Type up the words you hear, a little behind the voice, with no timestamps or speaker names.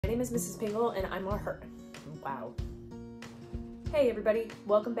name is Mrs. Pingle and I'm her. Wow. Hey everybody,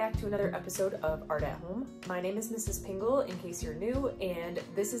 welcome back to another episode of Art at Home. My name is Mrs. Pingle in case you're new, and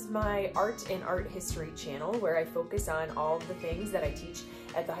this is my art and art history channel where I focus on all of the things that I teach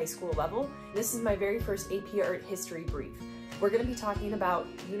at the high school level. This is my very first AP Art History brief. We're going to be talking about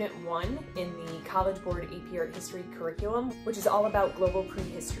Unit 1 in the College Board AP Art History curriculum, which is all about global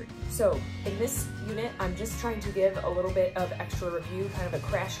prehistory. So in this unit, I'm just trying to give a little bit of extra review, kind of a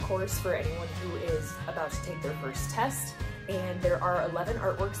crash course for anyone who is about to take their first test. And there are 11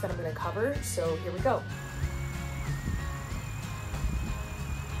 artworks that I'm going to cover, so here we go.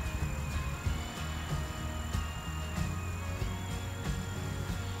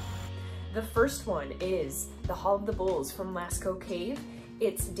 The first one is the Hall of the Bulls from Lascaux Cave.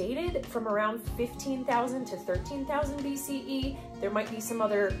 It's dated from around 15,000 to 13,000 BCE. There might be some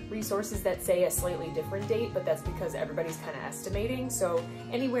other resources that say a slightly different date, but that's because everybody's kind of estimating. So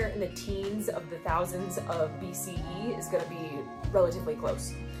anywhere in the teens of the thousands of BCE is going to be relatively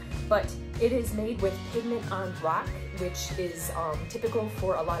close. But it is made with pigment on rock, which is typical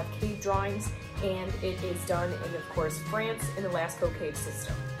for a lot of cave drawings, and it is done in, of course, France in the Lascaux Cave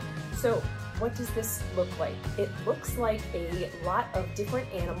system. So what does this look like? It looks like a lot of different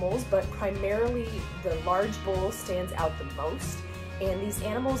animals, but primarily the large bull stands out the most. And these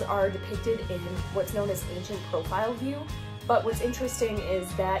animals are depicted in what's known as ancient profile view. But what's interesting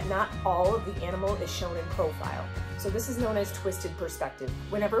is that not all of the animal is shown in profile. So this is known as twisted perspective.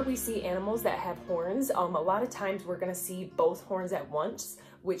 Whenever we see animals that have horns, a lot of times we're gonna see both horns at once,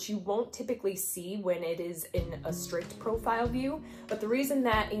 which you won't typically see when it is in a strict profile view. But the reason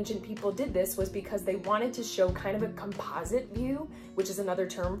that ancient people did this was because they wanted to show kind of a composite view, which is another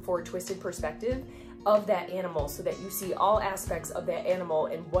term for twisted perspective, of that animal, so that you see all aspects of that animal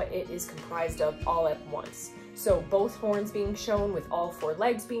and what it is comprised of all at once. So both horns being shown with all four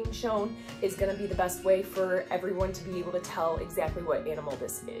legs being shown is going to be the best way for everyone to be able to tell exactly what animal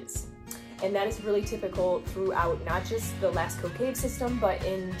this is. And that is really typical throughout not just the Lascaux Cave system, but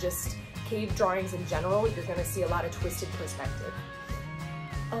in just cave drawings in general. You're going to see a lot of twisted perspective.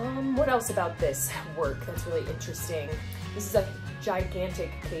 What else about this work that's really interesting? This is a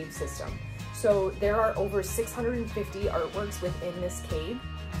gigantic cave system. So there are over 650 artworks within this cave,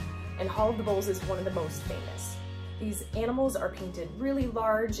 and Hall of the Bulls is one of the most famous. These animals are painted really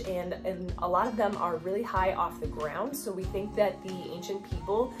large, and a lot of them are really high off the ground, so we think that the ancient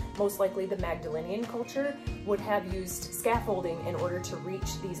people, most likely the Magdalenian culture, would have used scaffolding in order to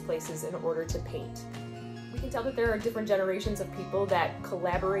reach these places in order to paint. We can tell that there are different generations of people that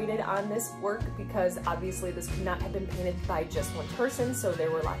collaborated on this work, because obviously this could not have been painted by just one person, so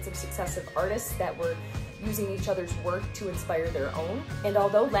there were lots of successive artists that were using each other's work to inspire their own. And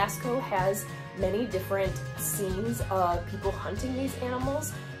although Lascaux has many different scenes of people hunting these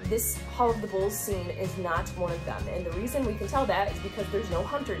animals, this Hall of the Bulls scene is not one of them. And the reason we can tell that is because there's no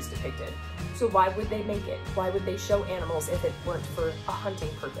hunters depicted. So why would they make it? Why would they show animals if it weren't for a hunting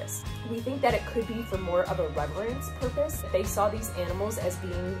purpose? We think that it could be for more of a reverence purpose. They saw these animals as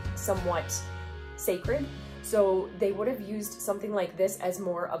being somewhat sacred. So they would have used something like this as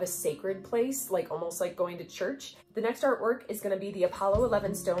more of a sacred place, like almost like going to church. The next artwork is going to be the Apollo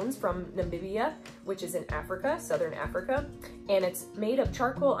 11 stones from Namibia, which is in Africa, southern Africa. And it's made of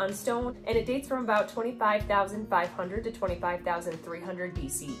charcoal on stone, and it dates from about 25,500 to 25,300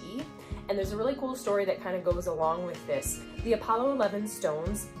 BCE. And there's a really cool story that kind of goes along with this. The Apollo 11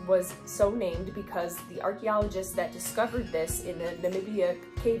 stones was so named because the archaeologists that discovered this in the Namibia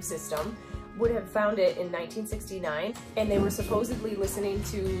cave system would have found it in 1969, and they were supposedly listening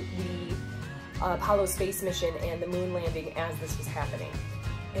to the Apollo space mission and the moon landing as this was happening.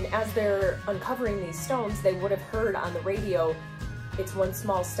 And as they're uncovering these stones, they would have heard on the radio, "It's one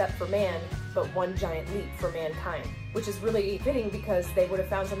small step for man, but one giant leap for mankind," which is really fitting because they would have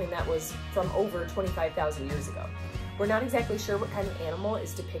found something that was from over 25,000 years ago. We're not exactly sure what kind of animal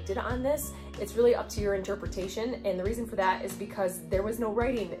is depicted on this. It's really up to your interpretation, and the reason for that is because there was no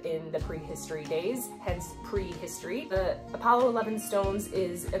writing in the prehistory days, hence prehistory. The Apollo 11 stones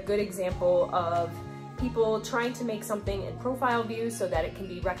is a good example of people trying to make something in profile view so that it can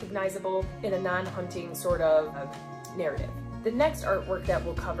be recognizable in a non-hunting sort of narrative. The next artwork that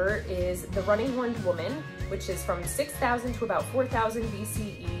we'll cover is the Running Horned Woman, which is from 6,000 to about 4,000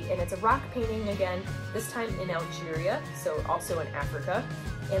 BCE, and it's a rock painting again, this time in Algeria, so also in Africa.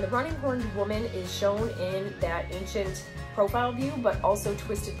 And the Running Horned Woman is shown in that ancient profile view, but also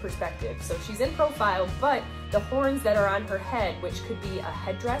twisted perspective. So she's in profile, but the horns that are on her head, which could be a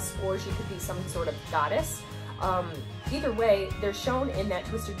headdress or she could be some sort of goddess, Either way, they're shown in that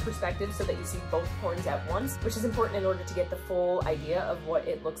twisted perspective so that you see both horns at once, which is important in order to get the full idea of what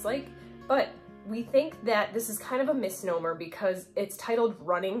it looks like. But we think that this is kind of a misnomer because it's titled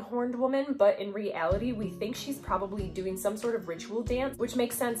Running Horned Woman, but in reality, we think she's probably doing some sort of ritual dance, which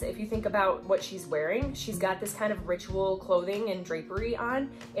makes sense if you think about what she's wearing. She's got this kind of ritual clothing and drapery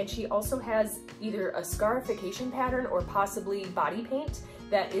on, and she also has either a scarification pattern or possibly body paint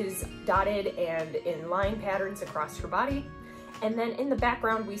that is dotted and in line patterns across her body. And then in the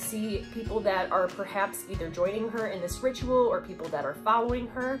background, we see people that are perhaps either joining her in this ritual or people that are following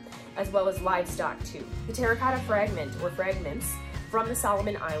her, as well as livestock too. The terracotta fragment or fragments from the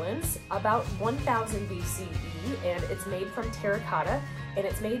Solomon Islands, about 1000 BCE, and it's made from terracotta, and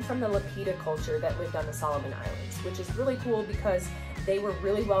it's made from the Lapita culture that lived on the Solomon Islands, which is really cool because they were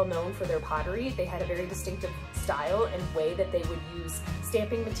really well known for their pottery. They had a very distinctive style and way that they would use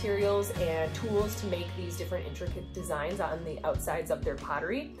stamping materials and tools to make these different intricate designs on the outsides of their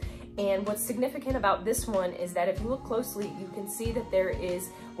pottery. And what's significant about this one is that if you look closely, you can see that there is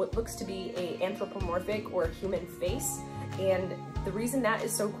what looks to be an anthropomorphic or human face. And the reason that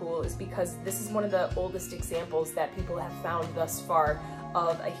is so cool is because this is one of the oldest examples that people have found thus far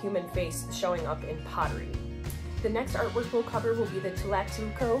of a human face showing up in pottery. The next artwork we'll cover will be the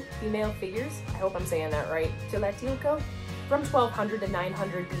Tlatelolco female figures. I hope I'm saying that right. Tlatelolco from 1200 to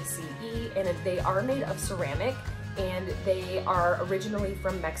 900 BCE, and they are made of ceramic, and they are originally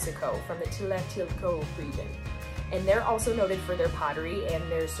from Mexico, from the Tlatelolco region. And they're also noted for their pottery and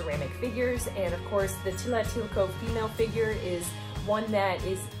their ceramic figures. And of course, the Tlatelolco female figure is one that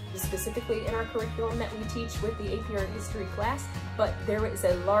is specifically in our curriculum that we teach with the AP Art History class, but there is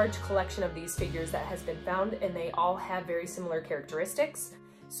a large collection of these figures that has been found, and they all have very similar characteristics.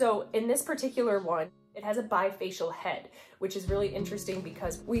 So in this particular one, it has a bifacial head, which is really interesting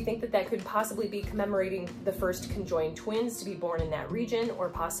because we think that that could possibly be commemorating the first conjoined twins to be born in that region, or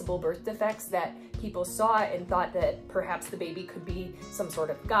possible birth defects that people saw and thought that perhaps the baby could be some sort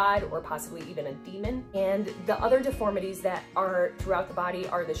of god or possibly even a demon. And the other deformities that are throughout the body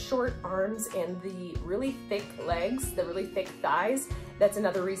are the short arms and the really thick legs, the really thick thighs. That's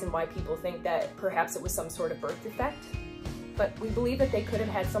another reason why people think that perhaps it was some sort of birth defect. But we believe that they could have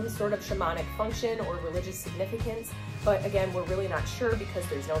had some sort of shamanic function or religious significance. But again, we're really not sure because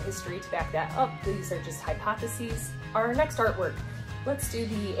there's no history to back that up. These are just hypotheses. Our next artwork, let's do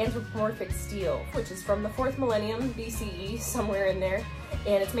the anthropomorphic stele, which is from the 4th millennium BCE, somewhere in there.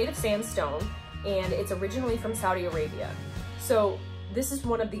 And it's made of sandstone, and it's originally from Saudi Arabia. So this is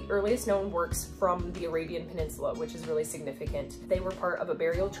one of the earliest known works from the Arabian Peninsula, which is really significant. They were part of a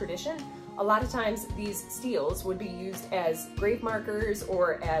burial tradition. A lot of times these steles would be used as grave markers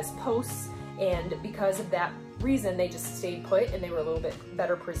or as posts, and because of that reason, they just stayed put and they were a little bit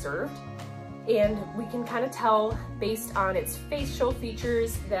better preserved. And we can kind of tell based on its facial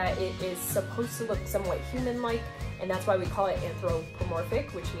features that it is supposed to look somewhat human-like, and that's why we call it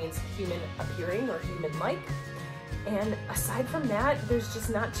anthropomorphic, which means human appearing or human-like. And aside from that, there's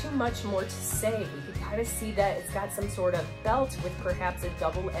just not too much more to say. We can kind of see that it's got some sort of belt with perhaps a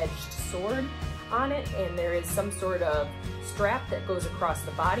double-edged sword on it, and there is some sort of strap that goes across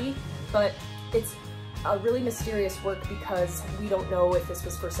the body, but it's a really mysterious work because we don't know if this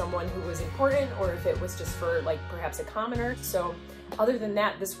was for someone who was important or if it was just for like perhaps a commoner. So other than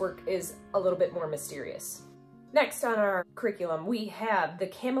that, this work is a little bit more mysterious. Next on our curriculum, we have the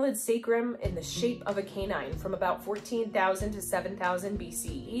camelid sacrum in the shape of a canine from about 14,000 to 7,000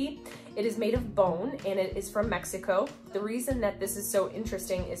 BCE. It is made of bone and it is from Mexico. The reason that this is so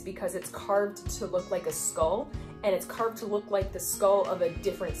interesting is because it's carved to look like a skull, and it's carved to look like the skull of a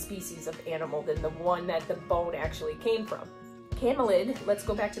different species of animal than the one that the bone actually came from. Camelid, let's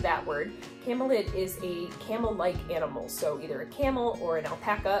go back to that word. Camelid is a camel-like animal, so either a camel or an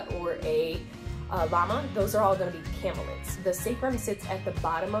alpaca or a llama. Those are all going to be camelids. The sacrum sits at the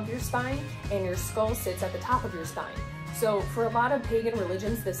bottom of your spine and your skull sits at the top of your spine. So for a lot of pagan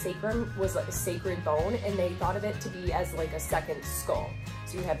religions, the sacrum was like a sacred bone, and they thought of it to be as like a second skull.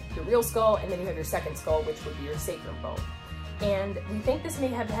 So you have your real skull and then you have your second skull, which would be your sacrum bone. And we think this may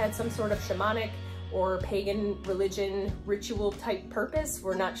have had some sort of shamanic or pagan religion ritual type purpose.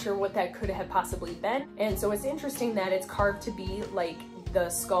 We're not sure what that could have possibly been. And so it's interesting that it's carved to be like the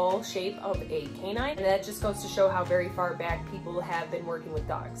skull shape of a canine, and that just goes to show how very far back people have been working with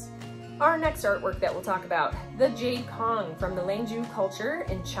dogs. Our next artwork that we'll talk about, the Jade Kong from the Langzhou culture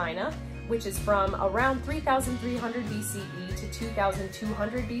in China, which is from around 3,300 BCE to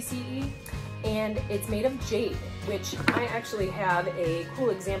 2,200 BCE, and it's made of jade, which I actually have a cool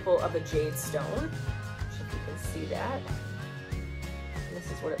example of a jade stone, if you can see that. And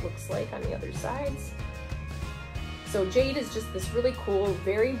this is what it looks like on the other sides. So jade is just this really cool,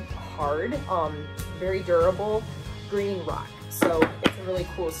 very hard, very durable green rock. So it's a really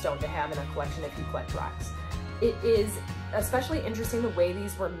cool stone to have in a collection if you collect rocks. It is especially interesting the way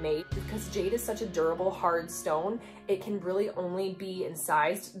these were made because jade is such a durable, hard stone. It can really only be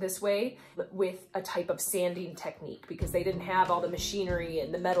incised this way with a type of sanding technique because they didn't have all the machinery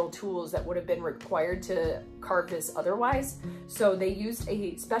and the metal tools that would have been required to carve this otherwise. So they used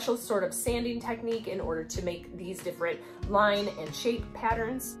a special sort of sanding technique in order to make these different line and shape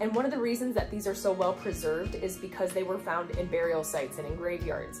patterns. And one of the reasons that these are so well preserved is because they were found in burial sites and in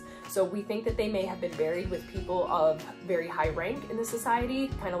graveyards. So we think that they may have been buried with people of very high rank in the society,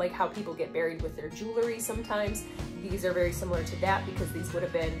 kind of like how people get buried with their jewelry sometimes. These are very similar to that because these would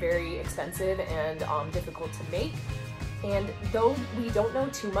have been very expensive and difficult to make. And though we don't know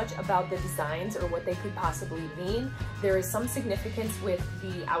too much about the designs or what they could possibly mean, there is some significance with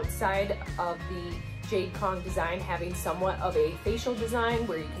the outside of the jade Kong design having somewhat of a facial design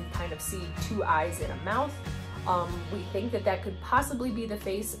where you can kind of see two eyes and a mouth. We think that that could possibly be the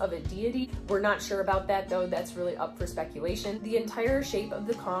face of a deity. We're not sure about that though, that's really up for speculation. The entire shape of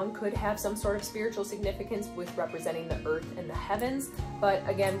the Kong could have some sort of spiritual significance with representing the earth and the heavens, but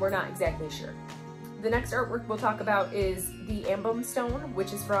again, we're not exactly sure. The next artwork we'll talk about is the Ambum stone,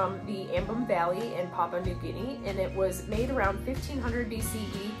 which is from the Ambum Valley in Papua New Guinea, and it was made around 1500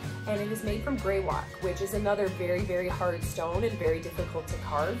 BCE, and it is made from grey rock, which is another very, very hard stone and very difficult to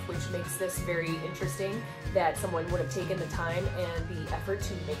carve, which makes this very interesting that someone would have taken the time and the effort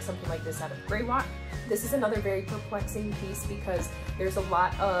to make something like this out of grey rock. This is another very perplexing piece because there's a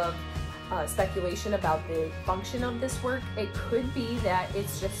lot of speculation about the function of this work. It could be that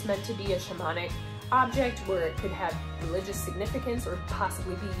it's just meant to be a shamanic object where it could have religious significance or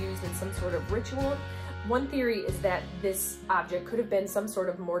possibly be used in some sort of ritual. One theory is that this object could have been some sort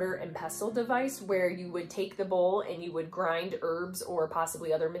of mortar and pestle device where you would take the bowl and you would grind herbs or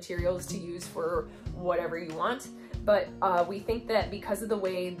possibly other materials to use for whatever you want. But we think that because of the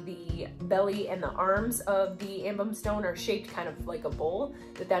way the belly and the arms of the Ambum stone are shaped kind of like a bowl,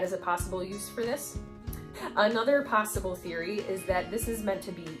 that is a possible use for this. Another possible theory is that this is meant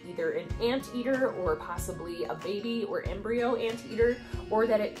to be either an anteater or possibly a baby or embryo anteater, or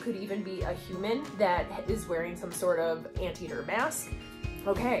that it could even be a human that is wearing some sort of anteater mask.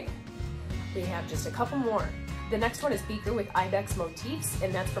 Okay, we have just a couple more. The next one is beaker with ibex motifs,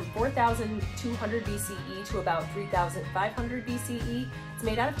 and that's from 4200 BCE to about 3500 BCE. It's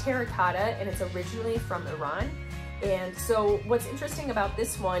made out of terracotta and it's originally from Iran. And so what's interesting about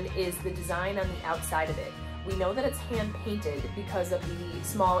this one is the design on the outside of it. We know that it's hand painted because of the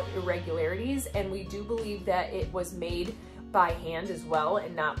small irregularities, and we do believe that it was made by hand as well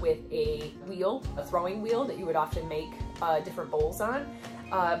and not with a wheel, a throwing wheel that you would often make different bowls on.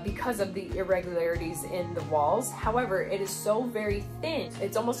 Because of the irregularities in the walls. However, it is so very thin.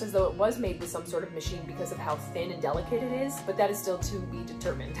 It's almost as though it was made with some sort of machine because of how thin and delicate it is, but that is still to be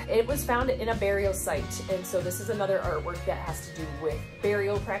determined. It was found in a burial site, and so this is another artwork that has to do with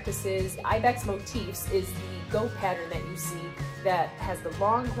burial practices. The ibex motifs is the goat pattern that you see that has the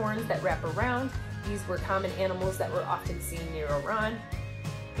long horns that wrap around. These were common animals that were often seen near Iran.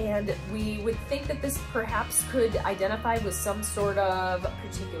 And we would think that this perhaps could identify with some sort of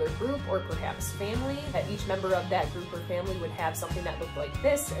particular group or perhaps family, that each member of that group or family would have something that looked like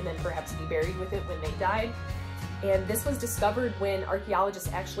this and then perhaps be buried with it when they died. And this was discovered when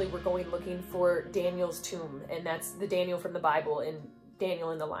archaeologists actually were going looking for Daniel's tomb, and that's the Daniel from the Bible in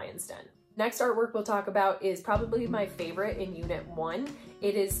Daniel in the Lion's Den. Next artwork we'll talk about is probably my favorite in Unit 1.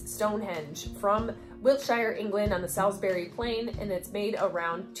 It is Stonehenge from Wiltshire, England on the Salisbury Plain, and it's made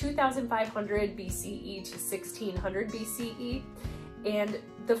around 2500 BCE to 1600 BCE. And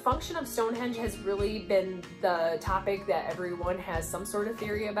the function of Stonehenge has really been the topic that everyone has some sort of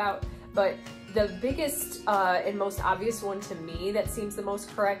theory about, but the biggest and most obvious one to me that seems the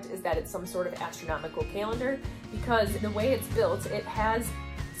most correct is that it's some sort of astronomical calendar, because the way it's built, it has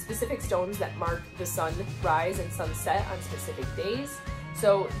specific stones that mark the sunrise and sunset on specific days.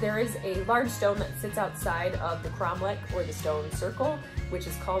 So there is a large stone that sits outside of the cromlech or the stone circle, which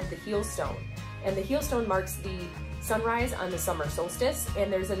is called the heel stone. And the heel stone marks the sunrise on the summer solstice.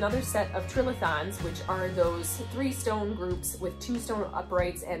 And there's another set of trilithons, which are those 3 stone groups with 2 stone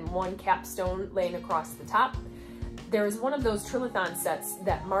uprights and 1 capstone laying across the top. There is one of those trilithon sets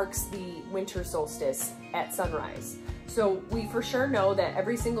that marks the winter solstice at sunrise. So we for sure know that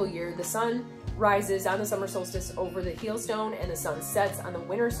every single year the sun rises on the summer solstice over the heel stone and the sun sets on the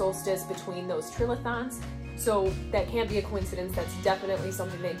winter solstice between those trilithons. So that can't be a coincidence. That's definitely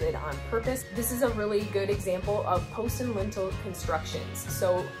something they did on purpose. This is a really good example of post and lintel constructions.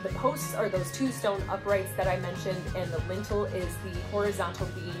 So the posts are those two stone uprights that I mentioned, and the lintel is the horizontal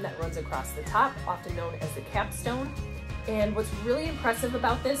beam that runs across the top, often known as the capstone. And what's really impressive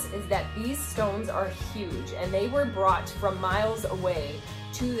about this is that these stones are huge, and they were brought from miles away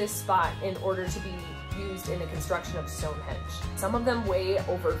to this spot in order to be used in the construction of Stonehenge. Some of them weigh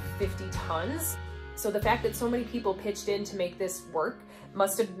over 50 tons. So the fact that so many people pitched in to make this work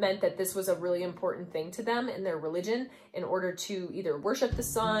must have meant that this was a really important thing to them in their religion in order to either worship the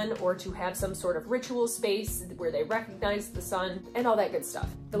sun or to have some sort of ritual space where they recognize the sun and all that good stuff.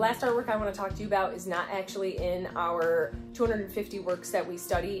 The last artwork I want to talk to you about is not actually in our 250 works that we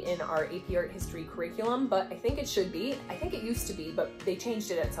study in our AP Art History curriculum, but I think it should be. I think it used to be, but they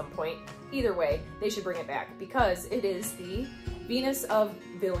changed it at some point. Either way, they should bring it back because it is the Venus of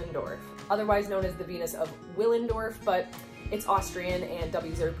Willendorf, otherwise known as the Venus of Willendorf, but it's Austrian and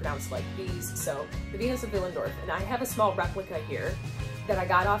W's are pronounced like B's, so the Venus of Willendorf. And I have a small replica here that I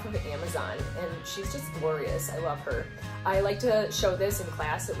got off of Amazon, and she's just glorious. I love her. I like to show this in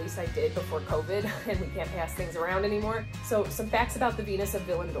class, at least I did before COVID, and we can't pass things around anymore. So some facts about the Venus of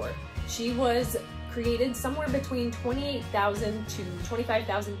Willendorf. She was created somewhere between 28,000 to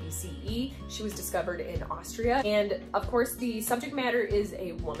 25,000 BCE. She was discovered in Austria. And of course, the subject matter is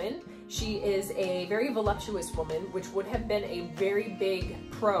a woman. She is a very voluptuous woman, which would have been a very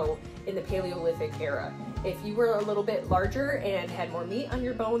big pro in the Paleolithic era. If you were a little bit larger and had more meat on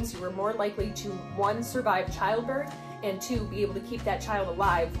your bones, you were more likely to, one, survive childbirth, and two, be able to keep that child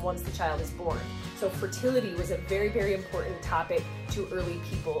alive once the child is born. So fertility was a very, very important topic to early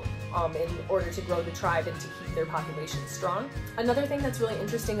people in order to grow the tribe and to keep their population strong. Another thing that's really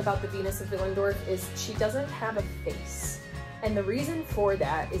interesting about the Venus of Willendorf is she doesn't have a face. And the reason for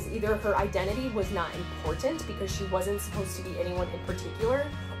that is either her identity was not important because she wasn't supposed to be anyone in particular,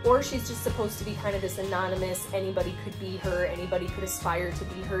 or she's just supposed to be kind of this anonymous, anybody could be her, anybody could aspire to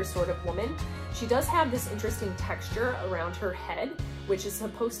be her sort of woman. She does have this interesting texture around her head, which is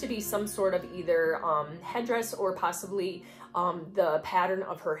supposed to be some sort of either headdress or possibly the pattern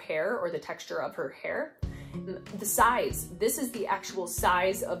of her hair or the texture of her hair. The size, this is the actual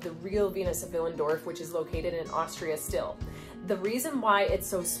size of the real Venus of Willendorf, which is located in Austria still. The reason why it's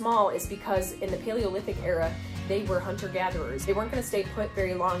so small is because in the Paleolithic era, they were hunter-gatherers. They weren't going to stay put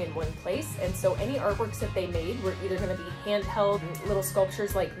very long in one place, and so any artworks that they made were either going to be handheld little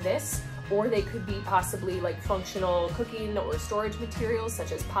sculptures like this, or they could be possibly like functional cooking or storage materials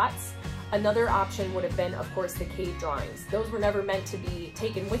such as pots. Another option would have been, of course, the cave drawings. Those were never meant to be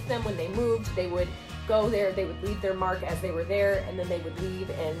taken with them when they moved. They would go there, they would leave their mark as they were there, and then they would leave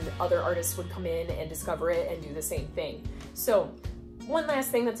and other artists would come in and discover it and do the same thing. So one last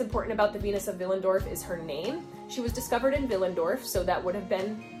thing that's important about the Venus of Willendorf is her name. She was discovered in Willendorf, so that would have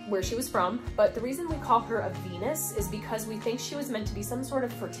been where she was from, but the reason we call her a Venus is because we think she was meant to be some sort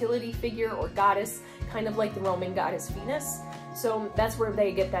of fertility figure or goddess, kind of like the Roman goddess Venus. So that's where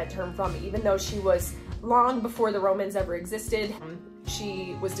they get that term from, even though she was long before the Romans ever existed.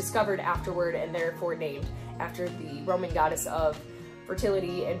 She was discovered afterward and therefore named after the Roman goddess of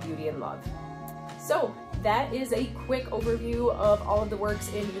fertility and beauty and love. So that is a quick overview of all of the works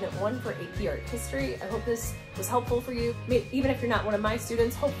in Unit 1 for AP Art History. I hope this was helpful for you. Even if you're not one of my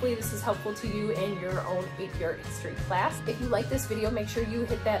students, hopefully this is helpful to you in your own AP Art History class. If you like this video, make sure you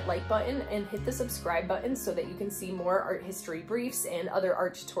hit that like button and hit the subscribe button so that you can see more art history briefs and other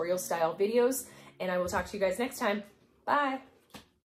art tutorial style videos. And I will talk to you guys next time. Bye!